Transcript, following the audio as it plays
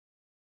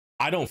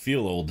I don't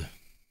feel old. I'll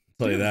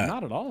tell you that.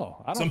 Not at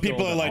all. I don't Some feel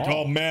people old are at like,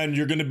 all. oh man,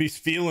 you're gonna be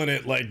feeling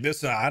it like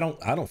this. I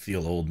don't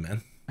feel old,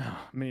 man. I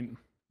mean,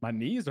 my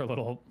knees are a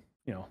little,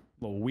 you know,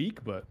 a little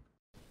weak, but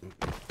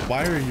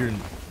Why are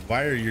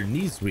your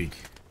knees weak?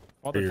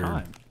 all the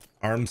time.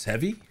 Arms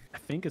heavy? I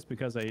think it's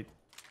because I ate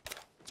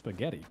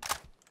spaghetti.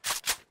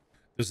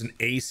 There's an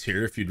ace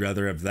here if you'd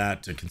rather have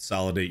that to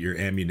consolidate your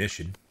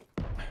ammunition.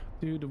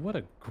 Dude, what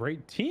a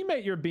great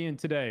teammate you're being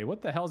today.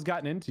 What the hell's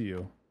gotten into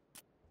you?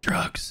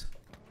 Drugs.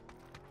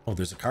 Oh,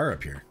 there's a car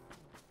up here.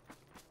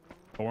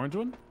 Orange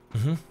one?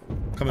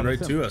 Mm-hmm. Coming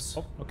right to us.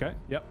 Oh, okay.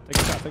 Yep.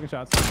 Taking shots. Taking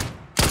shots.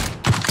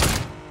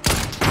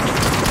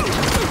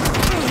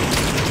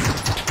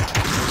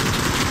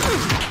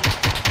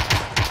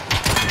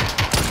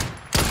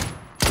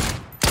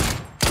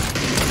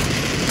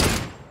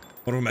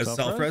 One of them has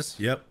self-res?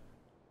 Yep.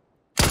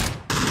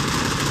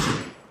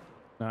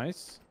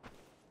 Nice.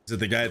 Is it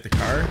the guy at the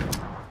car?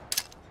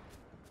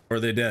 Or are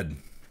they dead?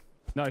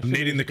 No, I'm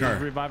nading the car.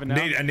 Reviving now. I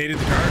naded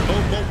the car.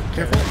 Oh,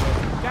 careful.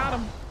 Got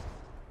him.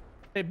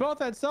 They both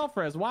had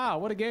self-res. Wow,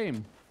 what a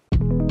game.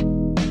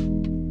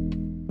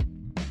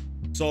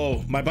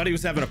 So my buddy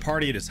was having a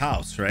party at his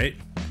house, right?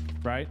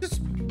 Right.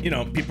 Just, you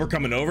know, people are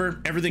coming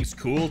over. Everything's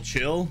cool,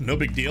 chill, no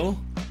big deal.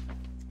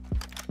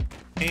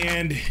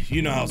 And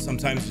you know how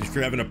sometimes if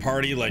you're having a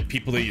party, like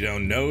people that you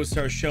don't know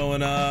start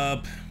showing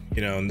up,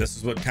 you know, and this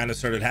is what kind of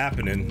started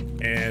happening.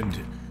 And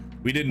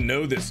we didn't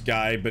know this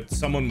guy, but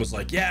someone was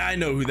like, yeah, I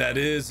know who that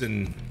is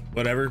and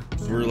whatever.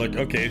 So we were like,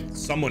 okay,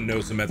 someone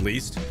knows him at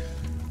least.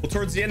 Well,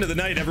 towards the end of the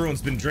night,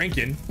 everyone's been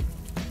drinking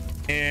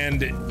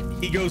and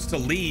he goes to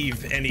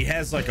leave and he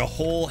has like a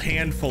whole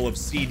handful of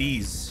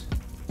CDs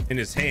in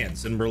his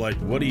hands. And we're like,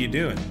 what are you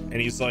doing? And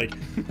he's like,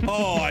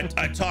 oh,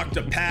 I talked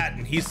to Pat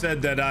and he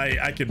said that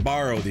I could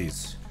borrow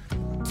these.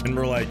 And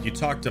we're like, you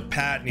talked to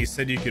Pat and he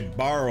said you could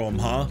borrow them,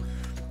 huh?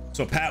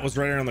 So Pat was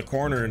right around the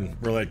corner and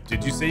we're like,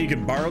 did you say you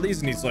could borrow these?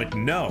 And he's like,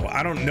 no,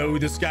 I don't know who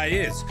this guy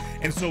is.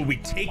 And so we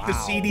take the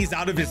CDs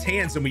out of his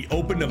hands and we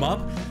opened them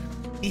up.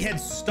 He had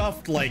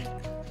stuffed like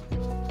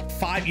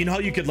 5, you know how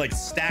you could like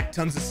stack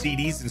tons of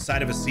CDs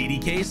inside of a CD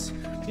case?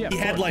 Yeah, he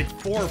had like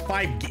 4 or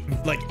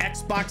 5 like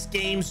Xbox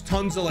games,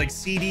 tons of like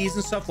CDs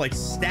and stuff like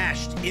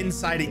stashed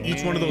inside of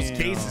each one of those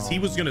cases. He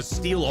was gonna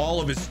steal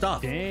all of his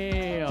stuff.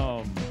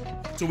 Damn.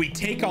 So we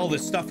take all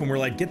this stuff and we're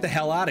like, get the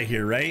hell out of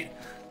here, right?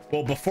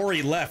 Well, before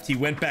he left, he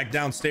went back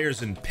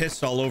downstairs and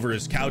pissed all over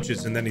his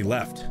couches and then he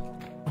left.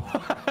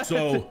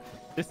 So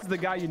this is the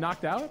guy you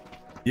knocked out?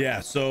 Yeah,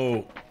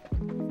 so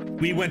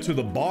we went to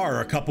the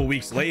bar a couple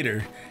weeks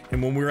later,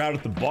 and when we were out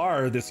at the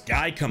bar, this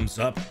guy comes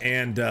up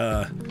and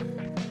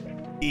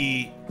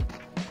he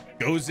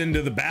goes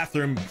into the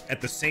bathroom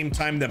at the same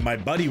time that my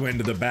buddy went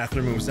into the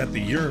bathroom and was at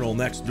the urinal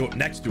next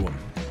to him.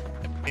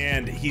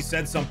 And he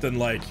said something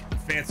like,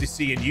 fancy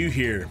seeing you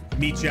here,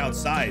 meet you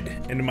outside.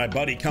 And my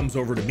buddy comes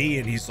over to me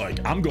and he's like,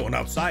 I'm going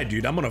outside,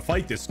 dude, I'm gonna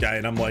fight this guy.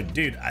 And I'm like,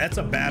 dude, that's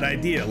a bad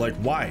idea. Like,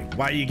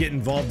 why you get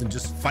involved in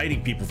just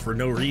fighting people for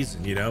no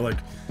reason, you know? Like,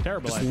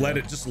 terrible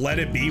just let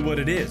it be what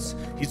it is.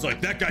 He's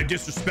like, that guy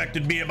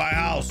disrespected me at my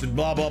house and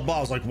blah blah blah.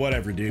 I was like,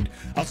 whatever, dude.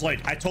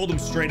 I told him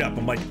straight up,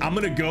 I'm like, I'm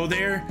gonna go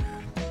there,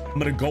 I'm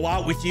gonna go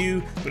out with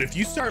you, but if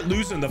you start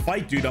losing the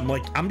fight, dude, I'm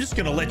like, I'm just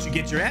gonna let you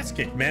get your ass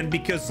kicked, man,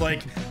 because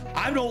like,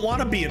 I don't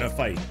want to be in a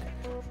fight.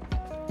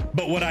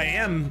 But what I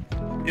am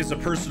is a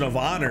person of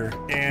honor,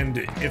 and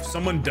if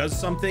someone does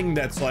something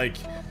that's like,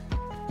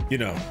 you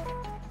know,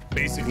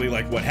 basically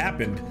like what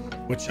happened,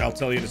 which I'll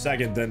tell you in a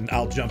second, then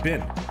I'll jump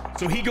in.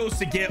 So he goes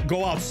to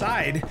go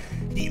outside,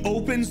 he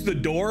opens the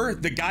door,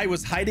 the guy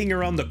was hiding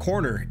around the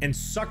corner and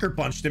sucker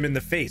punched him in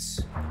the face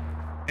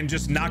and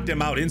just knocked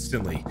him out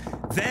instantly.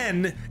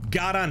 Then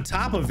got on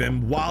top of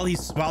him while he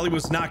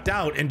was knocked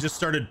out and just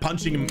started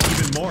punching him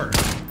even more.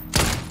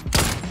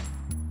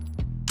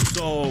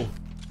 So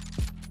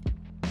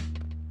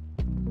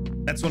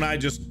that's when I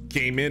just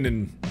came in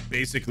and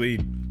basically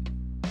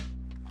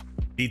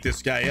beat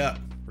this guy up,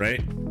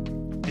 right?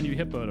 And you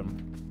hippoed him.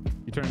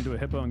 You turned into a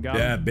hippo and got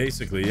him? Yeah,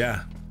 basically,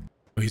 yeah.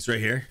 Oh, he's right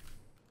here.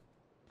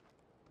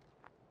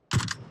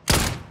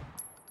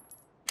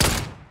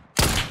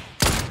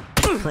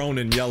 Prone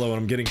in yellow,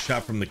 and I'm getting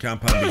shot from the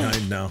compound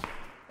behind now.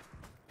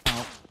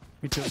 Oh,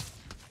 me too.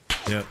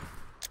 Yep.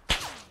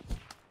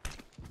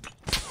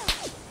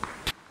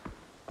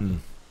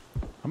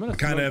 I'm gonna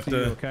kind of have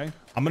to. Okay.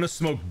 I'm gonna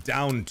smoke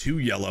down to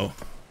yellow.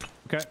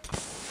 Okay.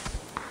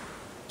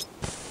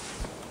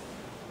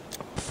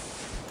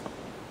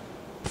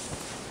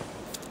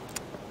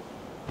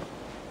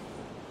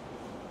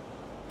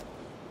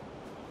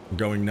 I'm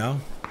going now.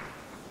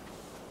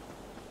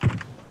 I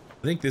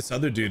think this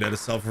other dude had a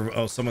self.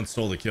 Oh, someone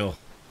stole the kill.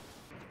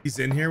 He's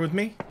in here with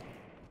me.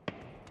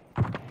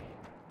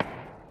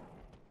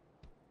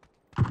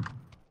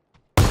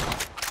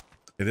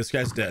 Yeah, this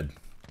guy's dead.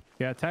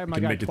 Yeah, I tagged my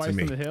guy twice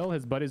on the hill.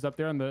 His buddy's up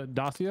there on the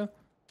dossier.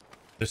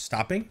 They're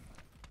stopping.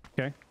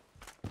 Okay.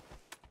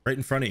 Right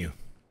in front of you.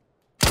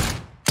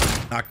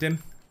 Knocked him.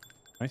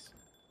 Nice.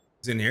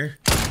 He's in here.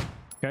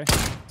 Okay.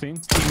 Seen.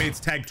 His teammates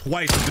tagged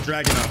twice with the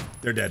dragon up.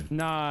 They're dead.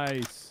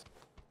 Nice.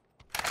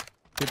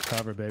 Good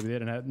cover, baby. They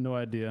didn't have no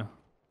idea.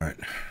 All right,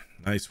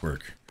 nice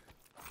work.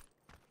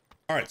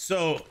 All right,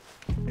 so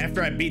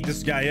after I beat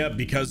this guy up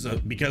because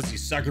he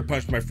sucker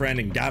punched my friend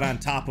and got on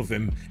top of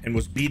him and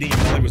was beating him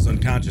while he was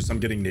unconscious,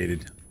 I'm getting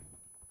naded.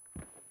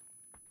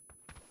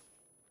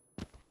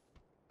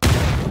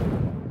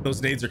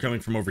 Those nades are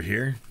coming from over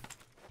here.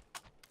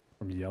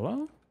 From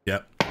yellow?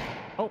 Yep.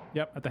 Oh,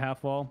 yep, at the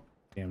half wall.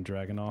 Damn,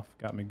 dragging off.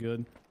 Got me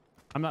good.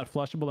 I'm not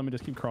flushable. Let me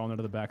just keep crawling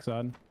into the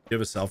backside. You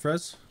have a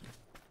self-res?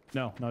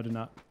 No, I do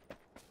not.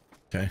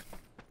 Okay.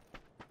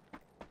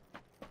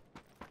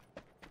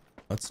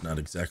 That's not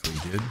exactly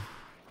good.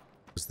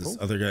 Because this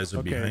other guys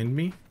are behind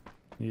me.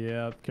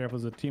 Yeah, careful.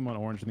 There's a team on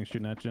orange, I think,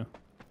 shooting at you.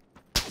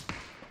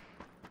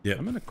 Yeah.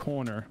 I'm in a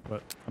corner,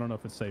 but I don't know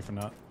if it's safe or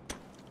not.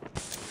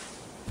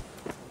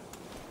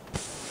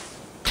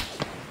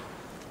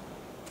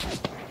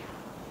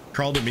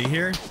 Crawl to me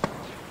here.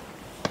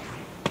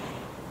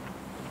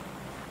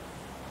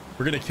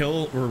 We're gonna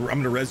kill, I'm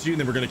gonna res you, and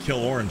then we're gonna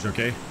kill orange,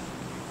 okay?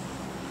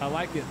 I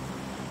like it.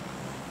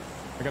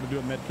 I gotta do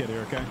a med kit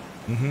here, okay?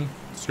 Mm-hmm.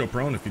 Just go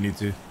prone if you need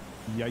to.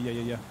 Yeah.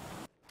 He's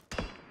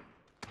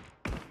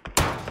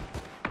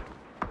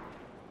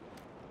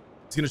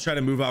gonna try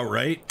to move out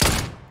right.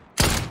 This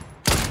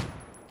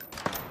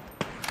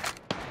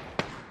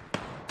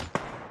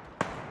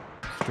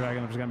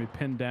dragon just got me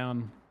pinned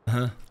down.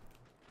 Uh-huh.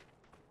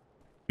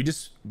 We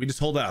just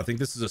hold out. I think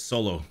this is a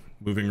solo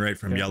moving right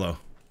from yellow.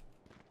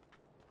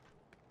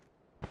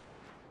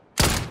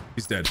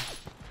 He's dead.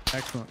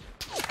 Excellent.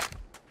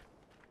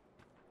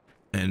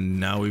 And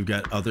now we've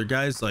got other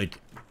guys like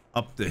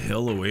up the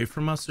hill away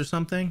from us or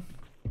something.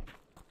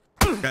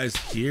 Guys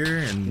here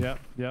and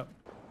Yep.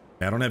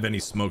 I don't have any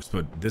smokes,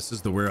 but this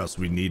is the warehouse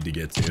we need to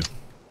get to.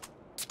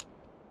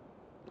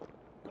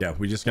 Yeah,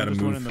 we just gotta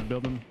move. One in the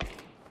building.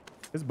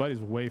 His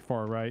buddy's way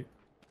far right.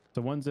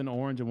 So one's in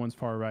orange and one's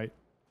far right.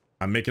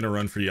 I'm making a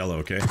run for yellow,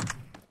 okay?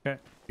 Okay.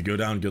 You go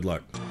down, good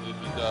luck. He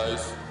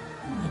dies.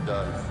 He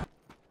dies.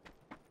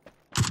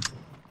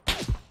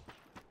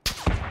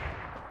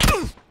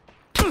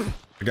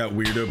 I got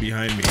weirdo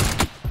behind me.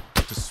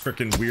 Just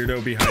freaking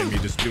weirdo behind me,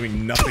 just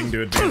doing nothing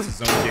to advance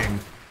his own game.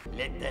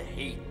 Let the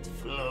hate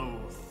flow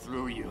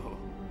through you.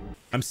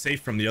 I'm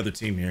safe from the other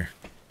team here.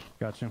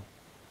 Got you.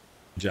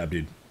 Good job,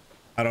 dude.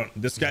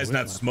 This guy's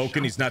not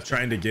smoking. He's not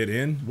trying to get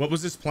in. What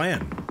was his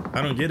plan?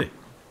 I don't get it.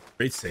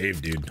 Great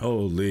save, dude.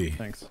 Holy.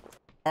 Thanks.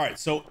 All right.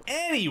 So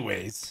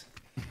anyways,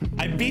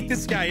 I beat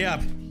this guy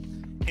up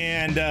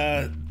and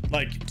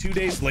like 2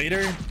 days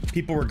later,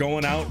 people were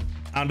going out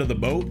onto the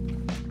boat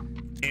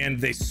and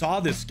they saw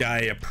this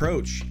guy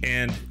approach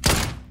and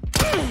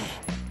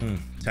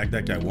attacked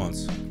that guy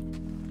once.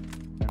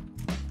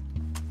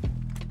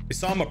 They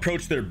saw him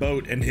approach their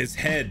boat and his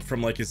head,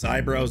 from like his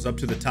eyebrows up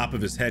to the top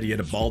of his head, he had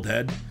a bald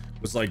head,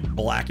 was like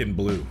black and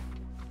blue.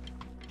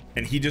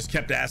 And he just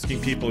kept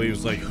asking people, he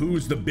was like,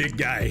 who's the big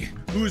guy?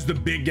 Who's the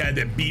big guy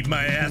that beat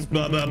my ass?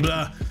 Blah, blah,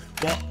 blah.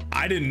 Well,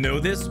 I didn't know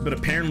this, but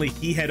apparently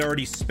he had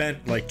already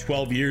spent like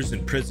 12 years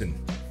in prison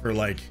for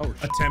like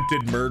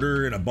attempted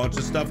murder and a bunch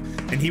of stuff.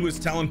 And he was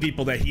telling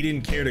people that he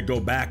didn't care to go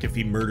back if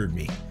he murdered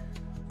me.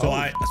 So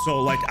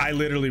I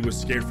literally was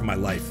scared for my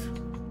life.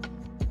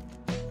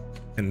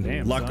 And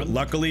damn,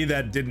 luckily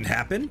that didn't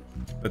happen,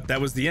 but that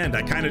was the end.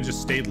 I kind of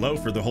just stayed low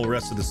for the whole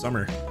rest of the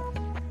summer.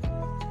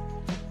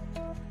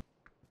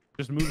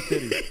 Just move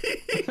city.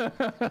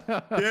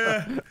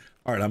 Yeah.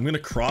 All right, I'm gonna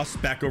cross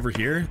back over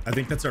here. I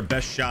think that's our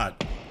best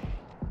shot.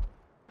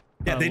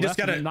 Yeah, they just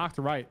gotta knock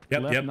to right.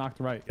 Yep, left, yep. knock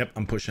to right. Yep,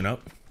 I'm pushing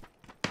up.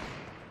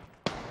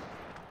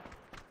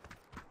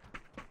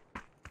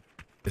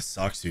 This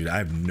sucks, dude. I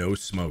have no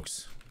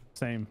smokes.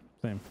 Same.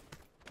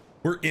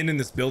 We're in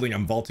this building.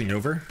 I'm vaulting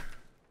over.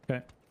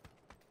 Okay.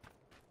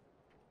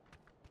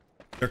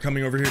 They're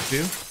coming over here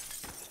too.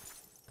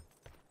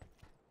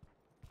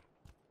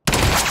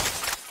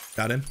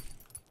 Got him.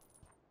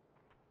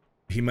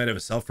 He might have a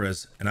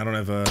self-res, and I don't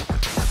have a...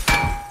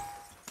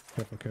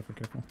 Careful.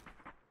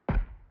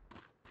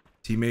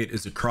 Teammate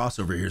is across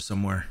over here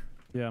somewhere.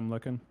 Yeah, I'm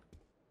looking.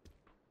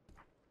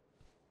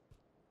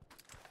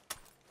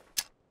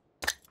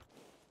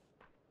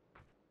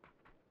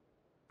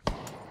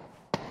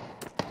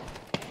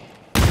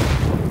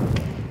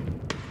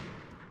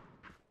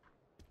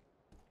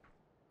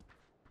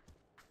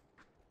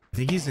 I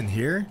think he's in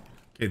here.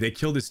 Okay, they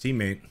killed his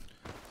teammate.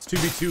 It's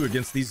 2v2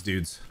 against these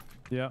dudes.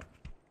 Yeah.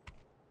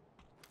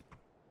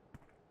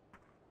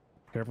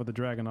 Careful with the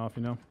dragon off,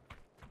 you know.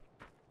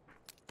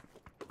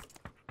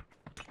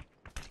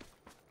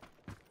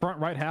 Front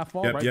right half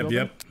wall, right building.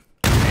 Yep.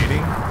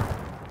 Nading.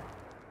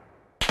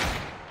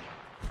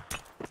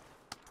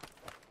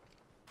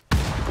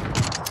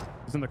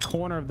 He's in the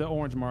corner of the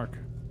orange mark.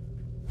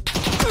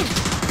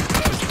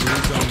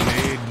 Bluezone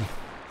nade.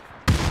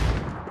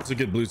 It's a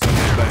good Bluezone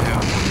nade by him.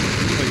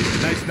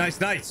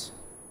 Nice.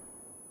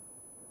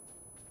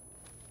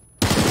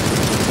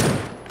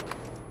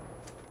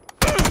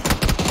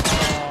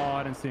 Oh,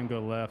 I didn't see him go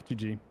left.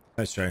 GG.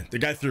 Nice try. The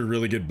guy threw a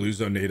really good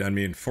Bluezone nade on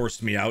me and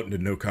forced me out into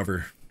no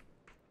cover.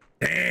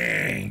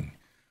 Dang.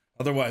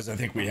 Otherwise, I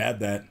think we had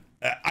that.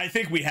 I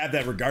think we have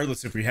that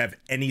regardless if we have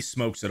any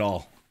smokes at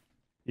all.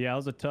 Yeah, it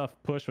was a tough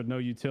push with no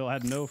util. I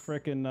had no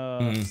freaking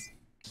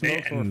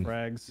smokes or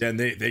frags. Yeah, and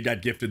they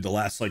got gifted the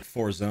last like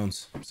 4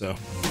 zones. So.